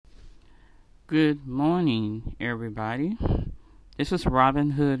Good morning, everybody. This is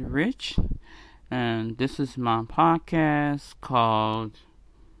Robin Hood Rich, and this is my podcast called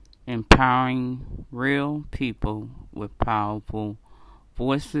Empowering Real People with Powerful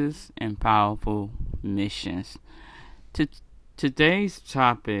Voices and Powerful Missions. To today's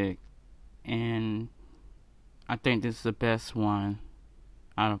topic, and I think this is the best one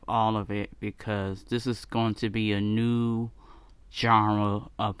out of all of it because this is going to be a new genre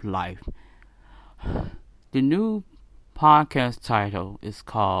of life. The new podcast title is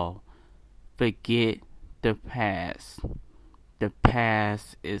called Forget the Past. The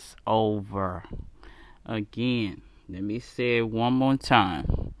past is over. Again, let me say it one more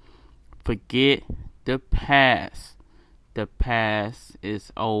time. Forget the past. The past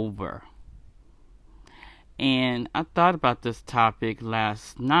is over. And I thought about this topic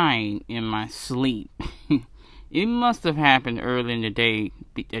last night in my sleep. It must have happened early in the day,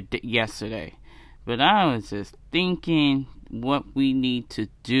 yesterday. But I was just thinking what we need to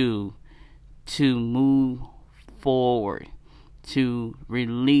do to move forward, to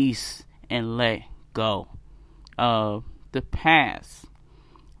release and let go of the past.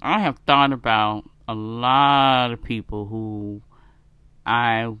 I have thought about a lot of people who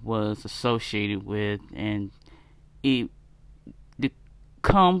I was associated with, and the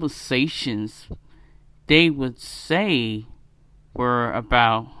conversations they would say were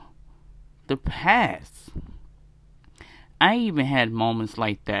about the past. I even had moments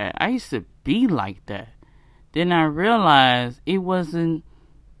like that. I used to be like that. Then I realized it wasn't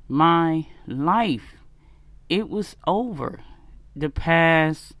my life. It was over. The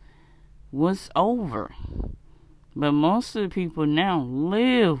past was over. But most of the people now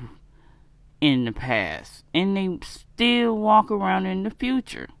live in the past, and they still walk around in the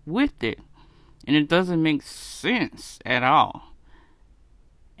future with it. And it doesn't make sense at all.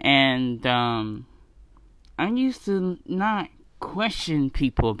 And I used to not question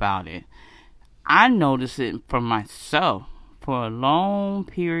people about it. I noticed it for myself for long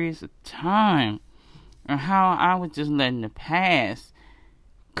periods of time, and how I was just letting the past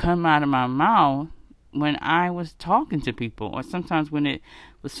come out of my mouth when I was talking to people, or sometimes when it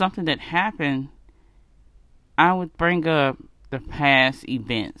was something that happened, I would bring up the past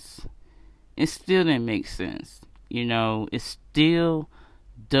events. It still didn't make sense. It still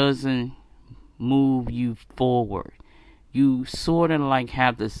doesn't move you forward. You sort of like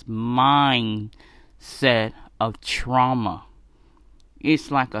have this mindset of trauma.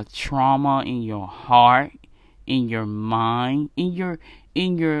 It's like a trauma in your heart, in your mind, it's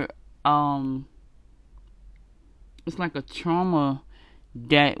like a trauma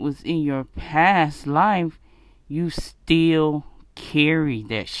that was in your past life. You still carry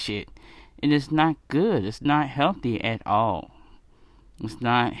that shit. And it's not good. It's not healthy at all. It's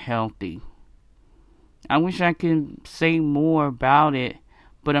not healthy. I wish I could say more about it,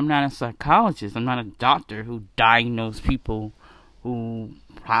 but I'm not a psychologist. I'm not a doctor who diagnosed people who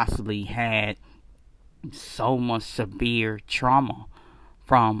possibly had so much severe trauma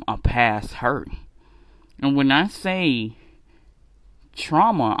from a past hurt. And when I say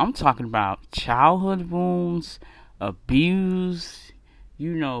trauma, I'm talking about childhood wounds, abuse,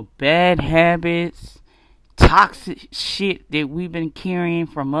 bad habits, toxic shit that we've been carrying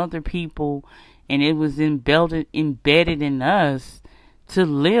from other people, and it was embedded in us to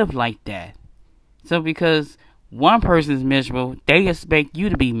live like that. So because one person is miserable, they expect you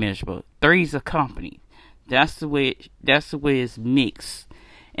to be miserable. Three's a company. That's the way it's mixed.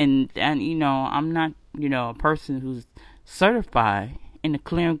 And I'm not a person who's certified in the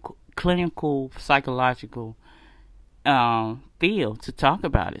clinical psychological field to talk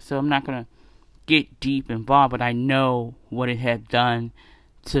about it. So I'm not gonna get deep involved, but I know what it had done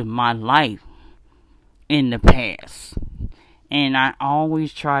to my life in the past. And I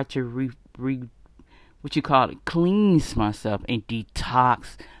always try to cleanse myself and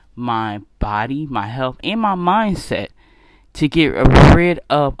detox my body, my health, and my mindset to get rid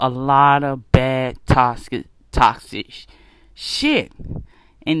of a lot of bad toxic shit.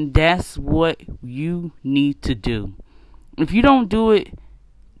 And that's what you need to do. If you don't do it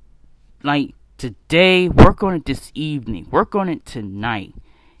like today, work on it this evening, work on it tonight.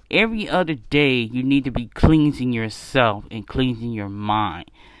 Every other day, you need to be cleansing yourself and cleansing your mind.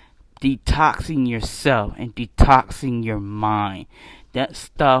 Detoxing yourself and detoxing your mind. That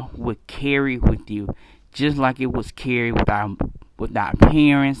stuff would carry with you, just like it was carried with our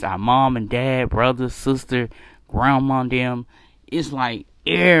parents, our mom and dad, brother, sister, grandma, them. It's like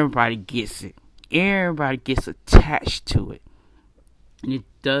everybody gets it. Everybody gets attached to it. And it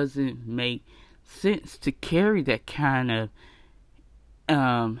doesn't make sense to carry that kind of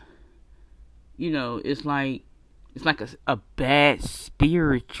it's like a bad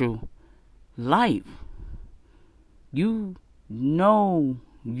spiritual life. You know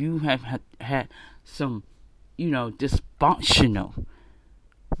you have had some, dysfunctional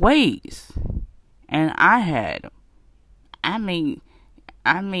ways, and I had them.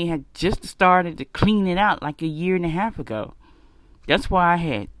 I may have just started to clean it out like a year and a half ago. That's why I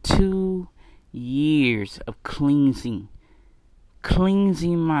had 2 years of cleansing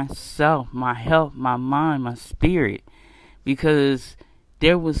myself, my health, my mind, my spirit, because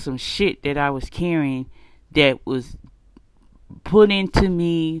there was some shit that I was carrying that was put into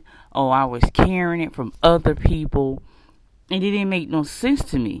me, or I was carrying it from other people, and it didn't make no sense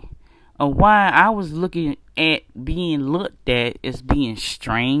to me. Or why I was looking at being looked at as being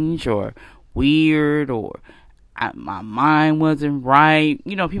strange or weird, or my mind wasn't right.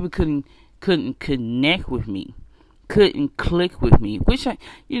 People couldn't connect with me, couldn't click with me, which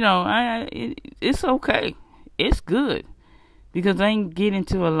it's okay, it's good, because I ain't get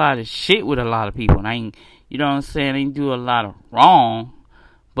into a lot of shit with a lot of people, and I ain't, I ain't do a lot of wrong,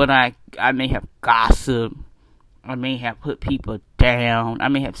 but I may have gossiped, I may have put people down, I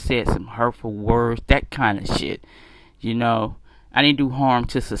may have said some hurtful words, that kind of shit. I didn't do harm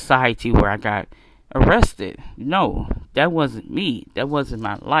to society where I got arrested. No, that wasn't me. That wasn't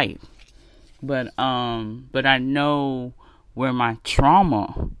my life. But I know where my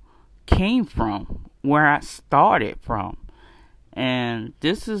trauma came from, where I started from. And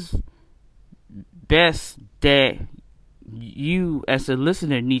this is best that you as a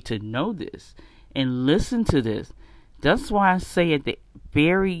listener need to know this and listen to this. That's why I say at the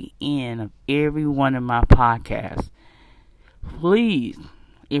very end of every one of my podcasts, please,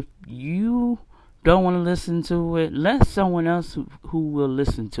 if you don't want to listen to it, let someone else who will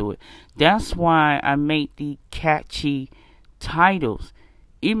listen to it. That's why I make the catchy titles.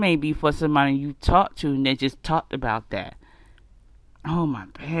 It may be for somebody you talk to and they just talked about that. Oh, my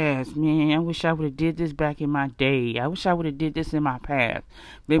past, man. I wish I would have did this back in my day. I wish I would have did this in my past.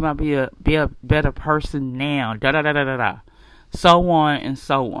 Maybe I'll be a better person now. Da-da-da-da-da-da. So on and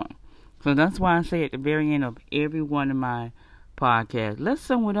so on. So that's why I say at the very end of every one of my podcasts, let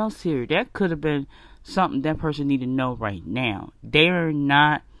someone else hear it. That could have been something that person need to know right now. They're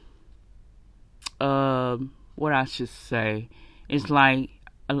not, what I should say, it's like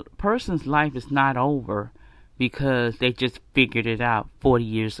a person's life is not over because they just figured it out 40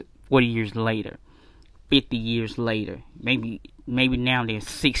 years later, 50 years later, maybe now they're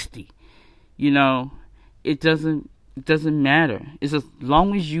 60. It doesn't matter. It's as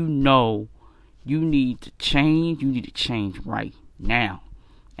long as you know you need to change right now,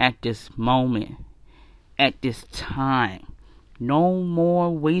 at this moment, at this time. No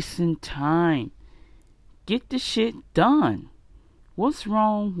more wasting time. Get the shit done. What's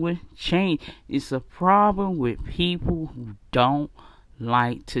wrong with change? It's a problem with people who don't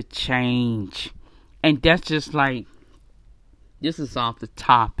like to change. And that's just like, this is off the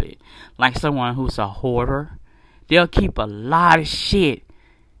topic. Like someone who's a hoarder, they'll keep a lot of shit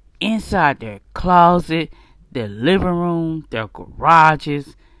inside their closet, their living room, their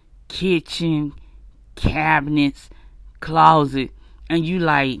garages, kitchen, cabinets, closet. And you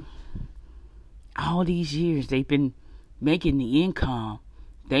like, all these years they've been making the income,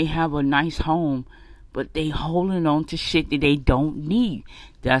 they have a nice home, but they holding on to shit that they don't need.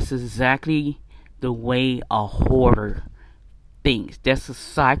 That's exactly the way a hoarder thinks. That's a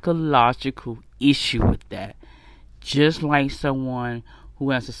psychological issue with that. Just like someone who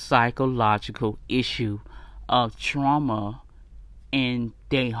has a psychological issue of trauma and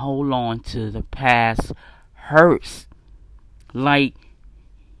they hold on to the past hurts. Like,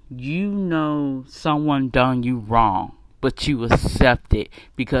 someone done you wrong, but you accept it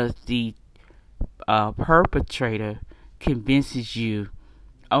because the perpetrator convinces you,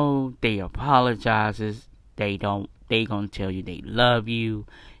 oh, they apologizes, they gonna tell you they love you,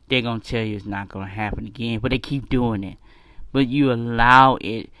 they're gonna tell you it's not gonna happen again, but they keep doing it. But you allow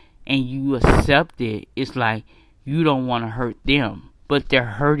it and you accept it. It's like you don't want to hurt them, but they're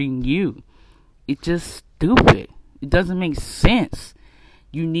hurting you. It's just stupid. It doesn't make sense.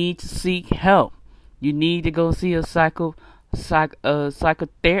 You need to seek help. You need to go see a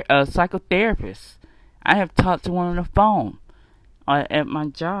psychotherapist. I have talked to one on the phone at my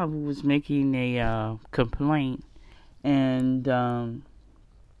job who was making a complaint, and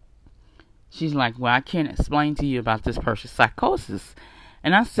she's like, well, I can't explain to you about this person's psychosis.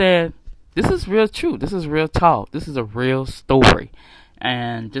 And I said, this is real true. This is real talk. This is a real story.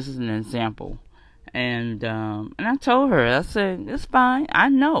 And this is an example. And I told her, I said, it's fine. I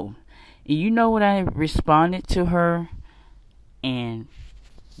know. And you know what I responded to her? And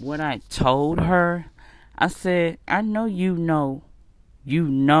what I told her, I said, I know you know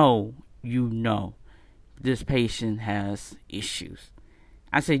this patient has issues.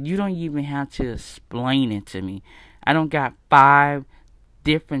 I said, you don't even have to explain it to me. I don't got 5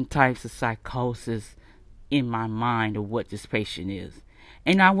 different types of psychosis in my mind of what this patient is.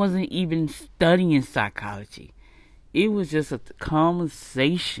 And I wasn't even studying psychology. It was just a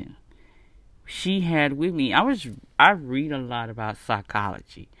conversation she had with me. I read a lot about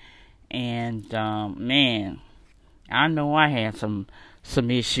psychology. And man, I know I had some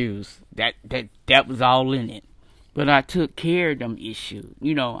issues. That was all in it. But I took care of them issues.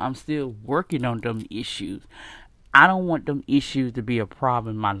 I'm still working on them issues. I don't want them issues to be a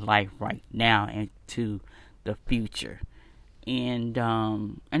problem in my life right now and to the future. And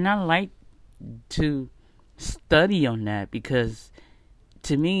I like to study on that because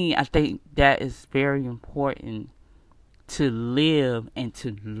to me, I think that is very important to live and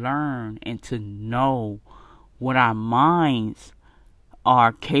to learn and to know what our minds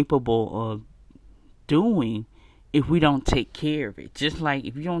are capable of doing if we don't take care of it. Just like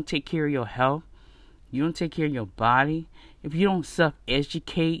if you don't take care of your health, you don't take care of your body, if you don't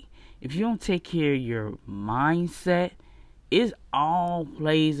self-educate, if you don't take care of your mindset, it all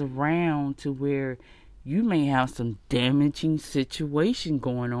plays around to where you may have some damaging situation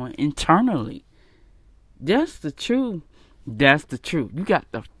going on internally. That's the truth. That's the truth. You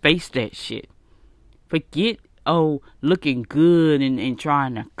got to face that shit. Forget, looking good and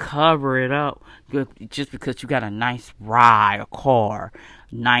trying to cover it up just because you got a nice ride, a car,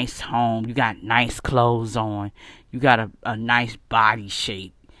 nice home, you got nice clothes on, you got a nice body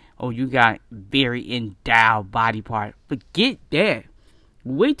shape, or you got very endowed body part. Forget that.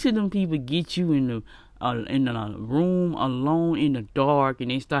 Wait till them people get you in the room alone in the dark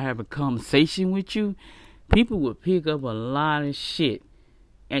and they start having a conversation with you. People will pick up a lot of shit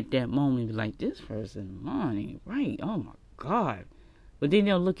at that moment and be like, this person, money, right? Oh my God. But then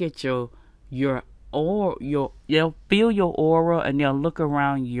they'll look at your aura, they'll feel your aura and they'll look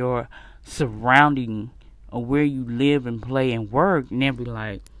around your surrounding or where you live and play and work and they'll be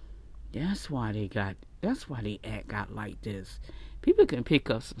like, that's why they act like this. People can pick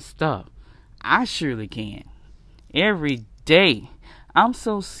up some stuff. I surely can. Every day. I'm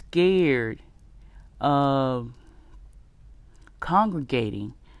so scared of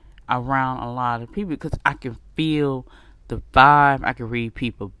congregating around a lot of people because I can feel the vibe. I can read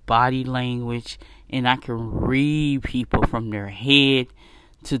people's body language and I can read people from their head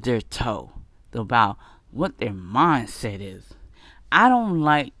to their toe about what their mindset is. I don't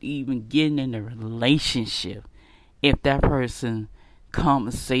like even getting in a relationship if that person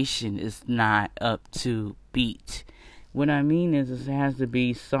conversation is not up to beat. What I mean is it has to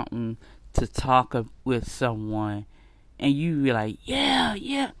be something to talk with someone and you be like,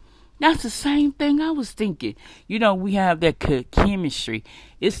 yeah, that's the same thing I was thinking. We have that chemistry.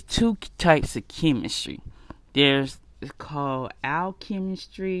 It's 2 types of chemistry. It's called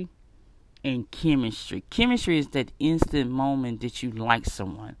alchemistry and chemistry. Chemistry is that instant moment that you like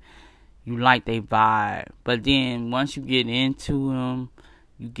someone. You like their vibe. But then once you get into them,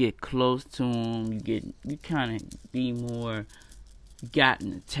 you get close to them, you kind of be more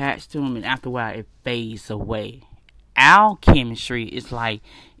gotten attached to them, and after a while it fades away. Alchemistry is like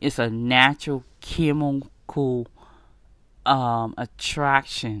it's a natural chemical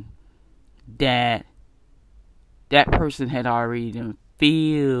attraction that person had already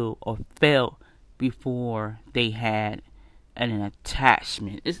feel or felt before they had an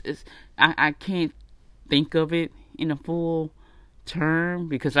attachment. I can't think of it in a full term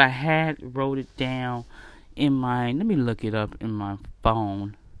because I had wrote it down let me look it up in my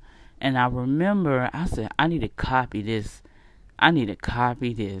phone. And I remember I said, I need to copy this.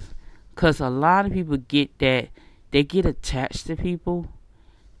 Because a lot of people get that. They get attached to people.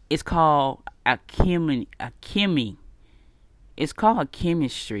 It's called alchemy. It's called a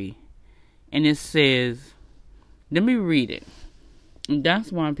chemistry. And it says, let me read it. And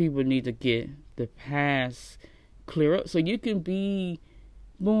that's why people need to get the past clear up. So you can be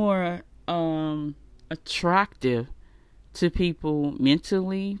more attractive to people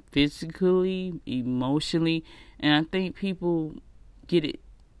mentally, physically, emotionally. And I think people get it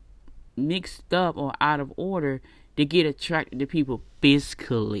mixed up or out of order. They get attracted to people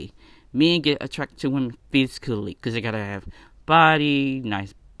physically. Men get attracted to women physically because they gotta have body,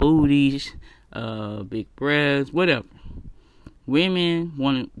 nice booties, big breasts, whatever. Women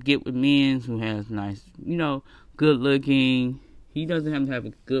want to get with men who has nice, good looking. He doesn't have to have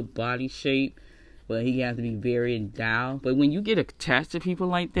a good body shape, but he has to be very endowed. But when you get attached to people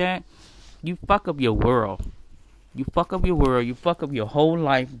like that, you fuck up your world. You fuck up your world. You fuck up your whole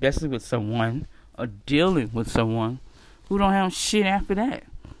life messing with someone or dealing with someone who don't have shit after that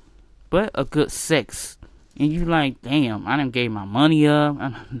but a good sex. And you like, damn, I done gave my money up.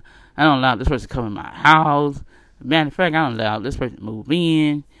 I don't allow this person to come in my house. Matter of fact, I don't allow this person to move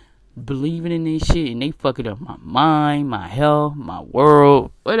in. Believing in this shit, and they fucking up my mind, my health, my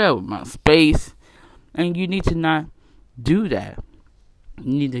world, whatever, my space. And you need to not do that.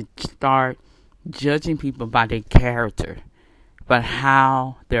 You need to start judging people by their character, by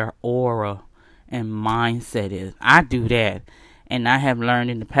how their aura and mindset is. I do that, and I have learned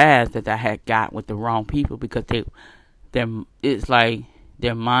in the past that I had got with the wrong people because it's like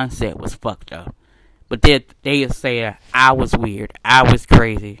their mindset was fucked up. But they'll say I was weird, I was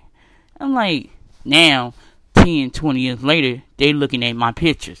crazy. I'm like, now, 10, 20 years later, they looking at my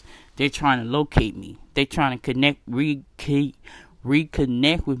pictures. They're trying to locate me. They're trying to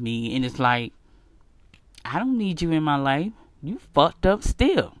reconnect with me. And it's like, I don't need you in my life. You fucked up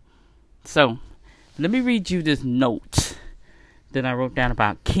still. So, let me read you this note that I wrote down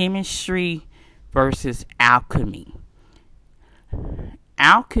about chemistry versus alchemy.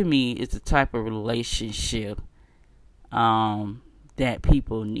 Alchemy is the type of relationship that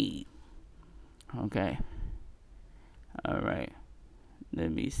people need. Okay. Alright. Let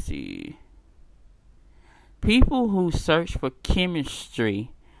me see. People who search for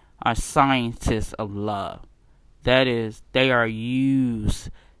chemistry are scientists of love. That is, they are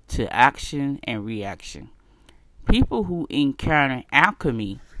used to action and reaction. People who encounter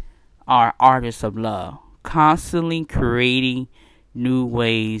alchemy are artists of love, constantly creating new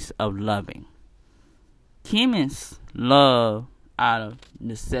ways of loving. Chemists love out of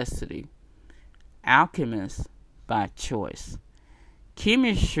necessity. Alchemists by choice.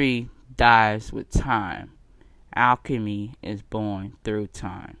 Chemistry dies with time. Alchemy is born through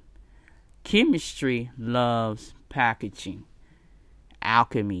time. Chemistry loves packaging.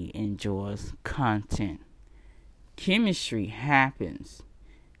 Alchemy enjoys content. Chemistry happens.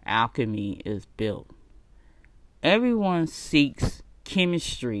 Alchemy is built. Everyone seeks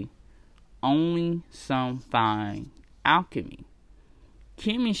chemistry. Only some find alchemy.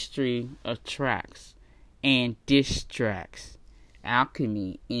 Chemistry attracts and distracts.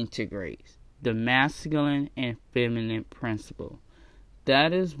 Alchemy integrates the masculine and feminine principle.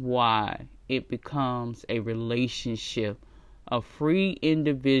 That is why it becomes a relationship of free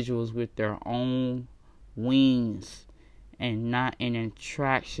individuals with their own wings and not an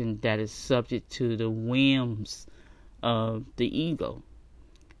attraction that is subject to the whims of the ego.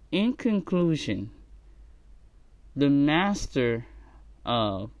 In conclusion, the master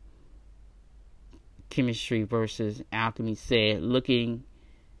of chemistry versus alchemy said, looking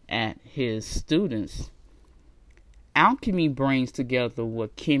at his students, alchemy brings together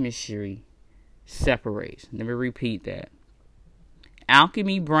what chemistry separates. Let me repeat that.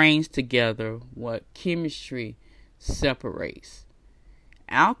 Alchemy brings together what chemistry separates.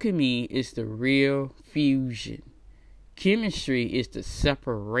 Alchemy is the real fusion. Chemistry is the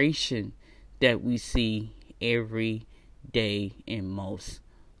separation that we see every day in most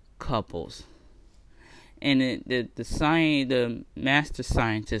couples. And the master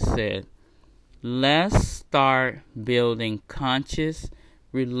scientist said, let's start building conscious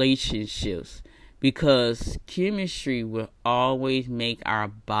relationships, because chemistry will always make our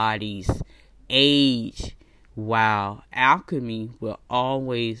bodies age, while alchemy will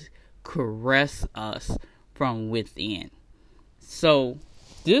always caress us from within. So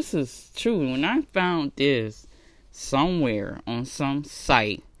this is true. When I found this somewhere on some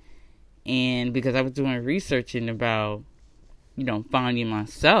site, and because I was doing researching about, finding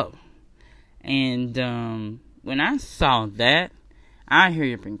myself, and when I saw that, I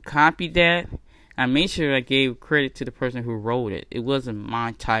hurried up and copied that. I made sure I gave credit to the person who wrote it. It wasn't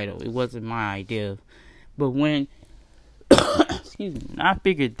my title. It wasn't my idea. But when I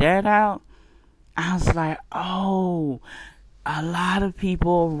figured that out, I was like, oh, a lot of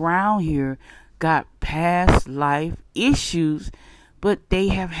people around here got past life issues, but they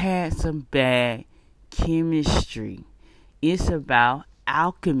have had some bad chemistry. It's about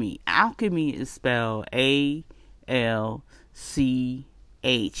alchemy. Alchemy is spelled ALCHEMY.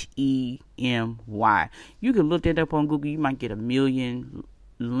 You can look that up on Google. You might get 1 million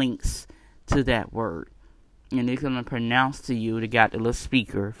links to that word. And it's going to pronounce to you, they got the little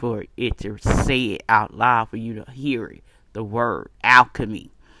speaker for it to say it out loud for you to hear it. The word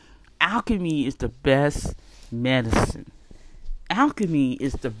alchemy. Alchemy is the best medicine. Alchemy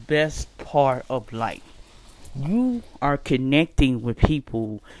is the best part of life. You are connecting with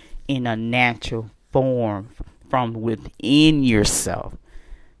people in a natural form from within yourself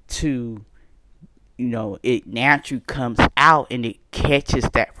to it naturally comes out and it catches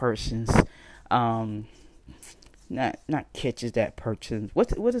that person's, not catches that person.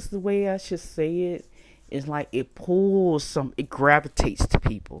 What is the way I should say it? It's like it gravitates to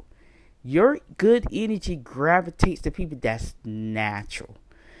people. Your good energy gravitates to people. That's natural.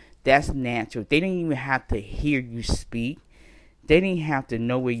 That's natural. They didn't even have to hear you speak. They didn't have to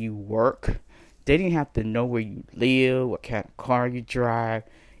know where you work. They didn't have to know where you live, what kind of car you drive.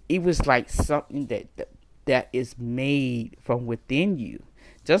 It was like something that is made from within you.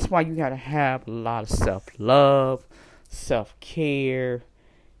 That's why you gotta have a lot of self-love, self-care,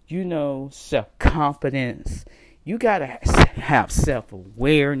 self-confidence. You gotta have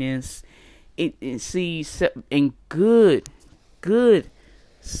self-awareness. And good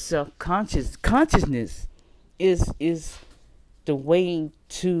consciousness is the way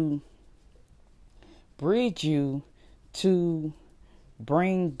to bridge you to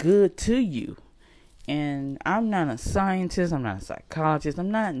bring good to you. And I'm not a scientist, I'm not a psychologist,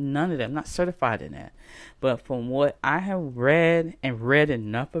 I'm not none of that. I'm not certified in that. But from what I have read and read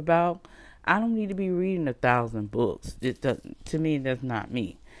enough about, I don't need to be reading 1,000 books. To me, that's not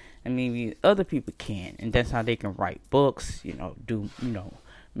me. I mean, other people can, and that's how they can write books,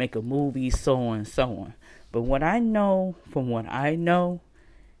 make a movie, so on and so on. But from what I know,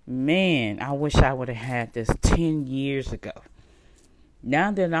 man, I wish I would have had this 10 years ago.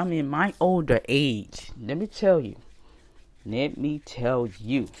 Now that I'm in my older age, let me tell you. Let me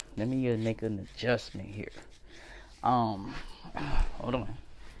make an adjustment here. Hold on.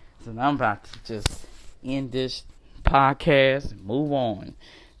 So now I'm about to just end this podcast and move on.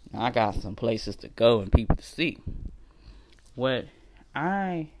 Now I got some places to go and people to see. What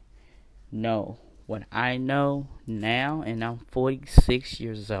I know now, and I'm 46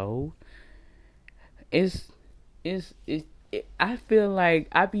 years old, I feel like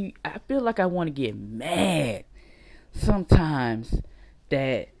I want to get mad sometimes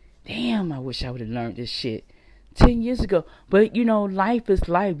that, damn, I wish I would have learned this shit 10 years ago. But life is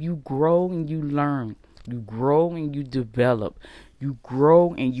life. You grow and you learn. You grow and you develop. You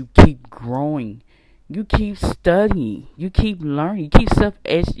grow and you keep growing. You keep studying. You keep learning. You keep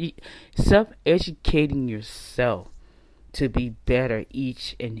self-educating yourself to be better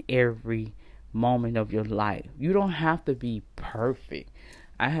each and every moment of your life. You don't have to be perfect.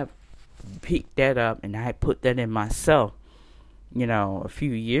 I have picked that up and I put that in myself, a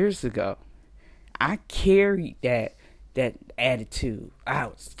few years ago. I carried that attitude.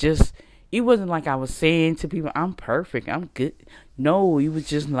 It wasn't like I was saying to people, I'm perfect, I'm good. No, it was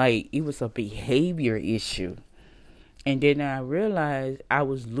just like, it was a behavior issue. And then I realized I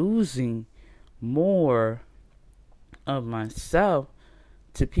was losing more of myself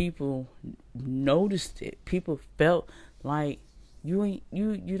to people. Noticed it. People felt like you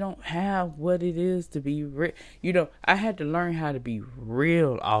don't have what it is to be real. I had to learn how to be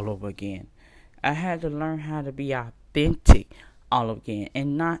real all over again. I had to learn how to be authentic all over again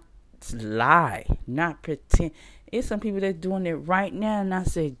and not lie, not pretend. It's some people that's doing it right now, and I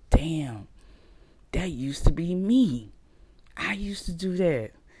say, damn, that used to be me. I used to do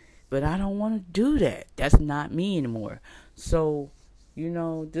that, but I don't want to do that. That's not me anymore. So,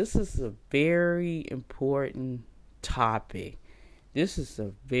 this is a very important topic. This is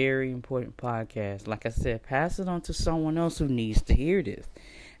a very important podcast. Like I said, pass it on to someone else who needs to hear this.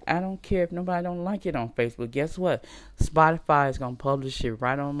 I don't care if nobody don't like it on Facebook. Guess what? Spotify is going to publish it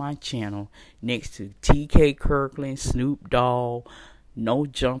right on my channel next to TK Kirkland, Snoop Dogg, No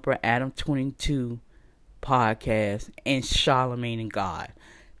Jumper, Adam 22 podcast, and Charlemagne and God.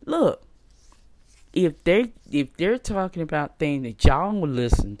 Look, if they're talking about things that y'all will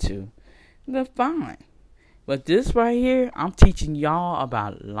listen to, then fine. But this right here, I'm teaching y'all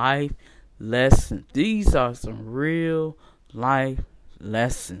about life lessons. These are some real life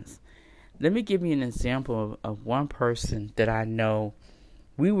lessons. Let me give you an example of one person that I know.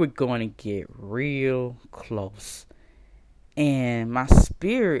 We were going to get real close, and my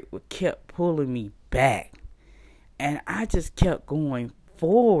spirit kept pulling me back, and I just kept going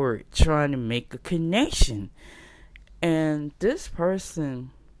forward trying to make a connection. And this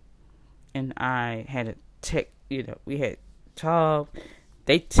person and I had a we had talked.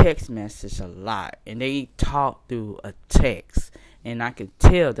 They text message a lot, and they talk through a text, and I could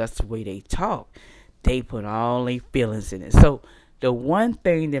tell that's the way they talk. They put all their feelings in it. So the one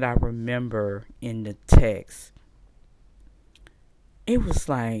thing that I remember in the text, it was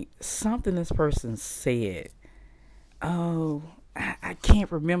like something this person said. Oh, I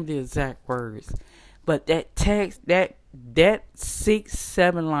can't remember the exact words, but that text, that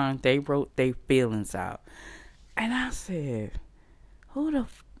 6-7 lines, they wrote their feelings out. And I said, who the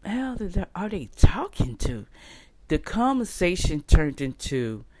hell are they talking to? The conversation turned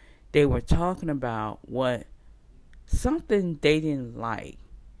into they were talking about what something they didn't like.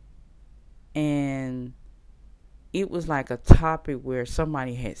 And it was like a topic where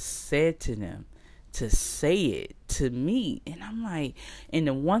somebody had said to them to say it to me. And I'm like, and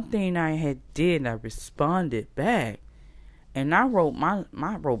the one thing I had did, I responded back. And I wrote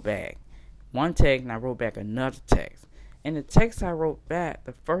wrote back one text, and I wrote back another text. And the text I wrote back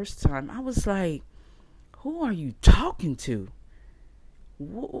the first time, I was like, who are you talking to?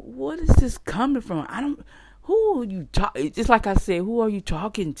 What is this coming from? Who are you talking? Just like I said, who are you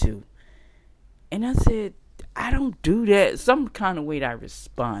talking to? And I said, I don't do that. Some kind of way that I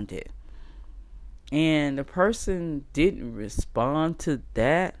responded. And the person didn't respond to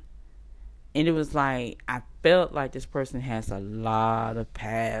that. And it was like, I felt like this person has a lot of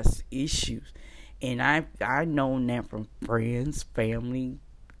past issues. And I known that from friends, family,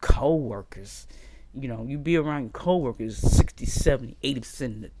 co-workers. You know, you be around co-workers 60, 70, 80%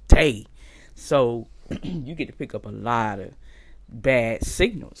 of the day. So you get to pick up a lot of bad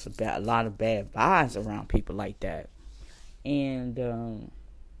signals, a lot of bad vibes around people like that. And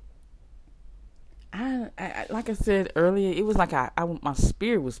I like I said earlier, it was like my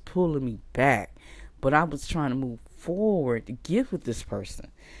spirit was pulling me back, but I was trying to move forward to get with this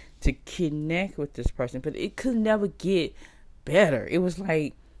person, to connect with this person, but it could never get better. It was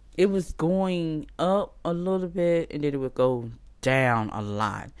like it was going up a little bit, and then it would go down a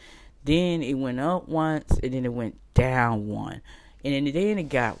lot. Then it went up once, and then it went down one. And then it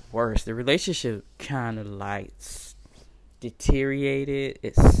got worse. The relationship kind of like deteriorated.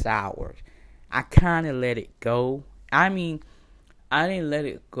 It soured. I kind of let it go. I mean, I didn't let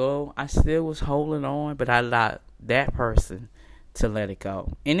it go. I still was holding on, but I allowed that person to let it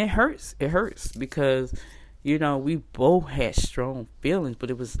go. And it hurts. It hurts because, you know, we both had strong feelings,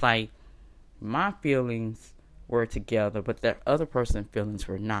 but it was like my feelings were together, but that other person's feelings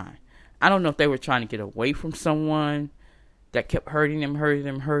were not. I don't know if they were trying to get away from someone that kept hurting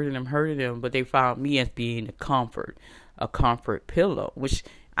them, but they found me as being a comfort pillow, which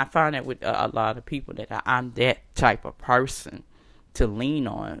I find that with a lot of people that I'm that type of person to lean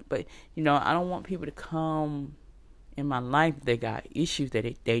on. But, you know, I don't want people to come in my life if they got issues that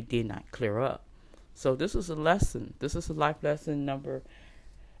they did not clear up. So this is a lesson. This is a life lesson number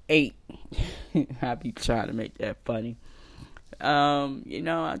 8. I be trying to make that funny. You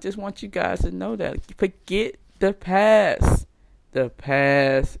know, I just want you guys to know that. Forget the past. The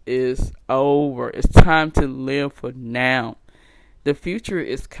past is over. It's time to live for now. The future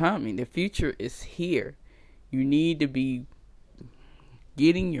is coming. The future is here. You need to be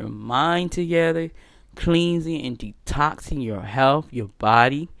getting your mind together, cleansing and detoxing your health, your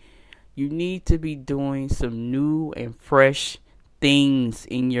body. You need to be doing some new and fresh things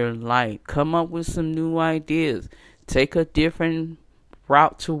in your life. Come up with some new ideas. Take a different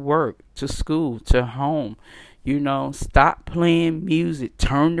route to work, to school, to home. You know, stop playing music.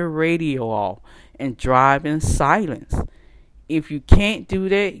 Turn the radio off and drive in silence. If you can't do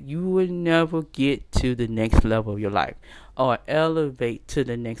that, you will never get to the next level of your life or elevate to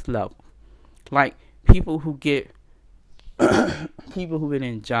the next level. Like people who get people who've been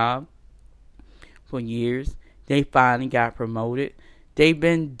in job for years, they finally got promoted. They've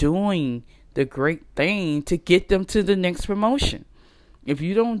been doing the great thing to get them to the next promotion. If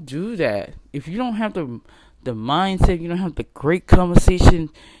you don't do that, if you don't have the mindset, you don't have the great conversation,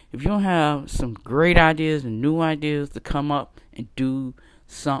 if you don't have some great ideas and new ideas to come up and do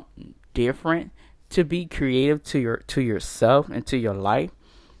something different, to be creative to yourself and to your life,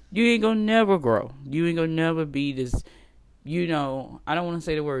 you ain't gonna never grow. You ain't gonna never be this, you know, I don't want to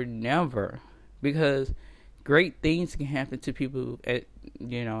say the word never, because great things can happen to people at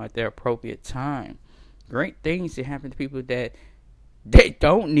their appropriate time. Great things can happen to people that they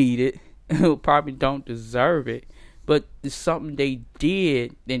don't need it, who probably don't deserve it, but it's something they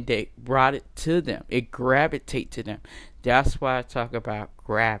did, then they brought it to them. It gravitates to them. That's why I talk about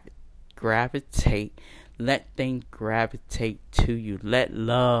gravitate. Let things gravitate to you. Let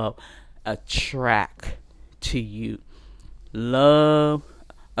love attract to you. Love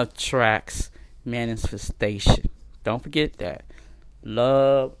attracts manifestation. Don't forget that.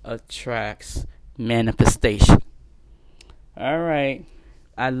 Love attracts manifestation. All right.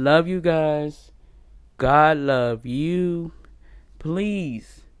 I love you guys. God love you.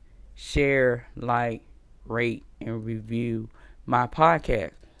 Please share, like, rate, and review my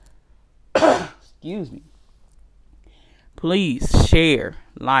podcast. Excuse me. Please share,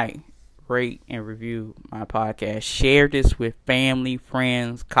 like, rate, and review my podcast. Share this with family,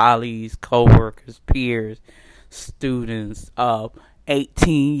 friends, colleagues, co-workers, peers, students of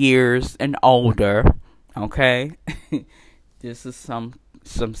 18 years and older. Okay? This is some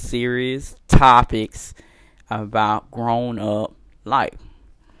serious topics about grown up life.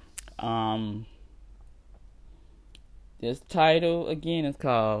 Um this title again is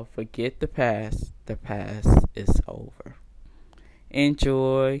called Forget the Past. The past is over.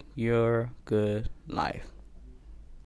 Enjoy your good life.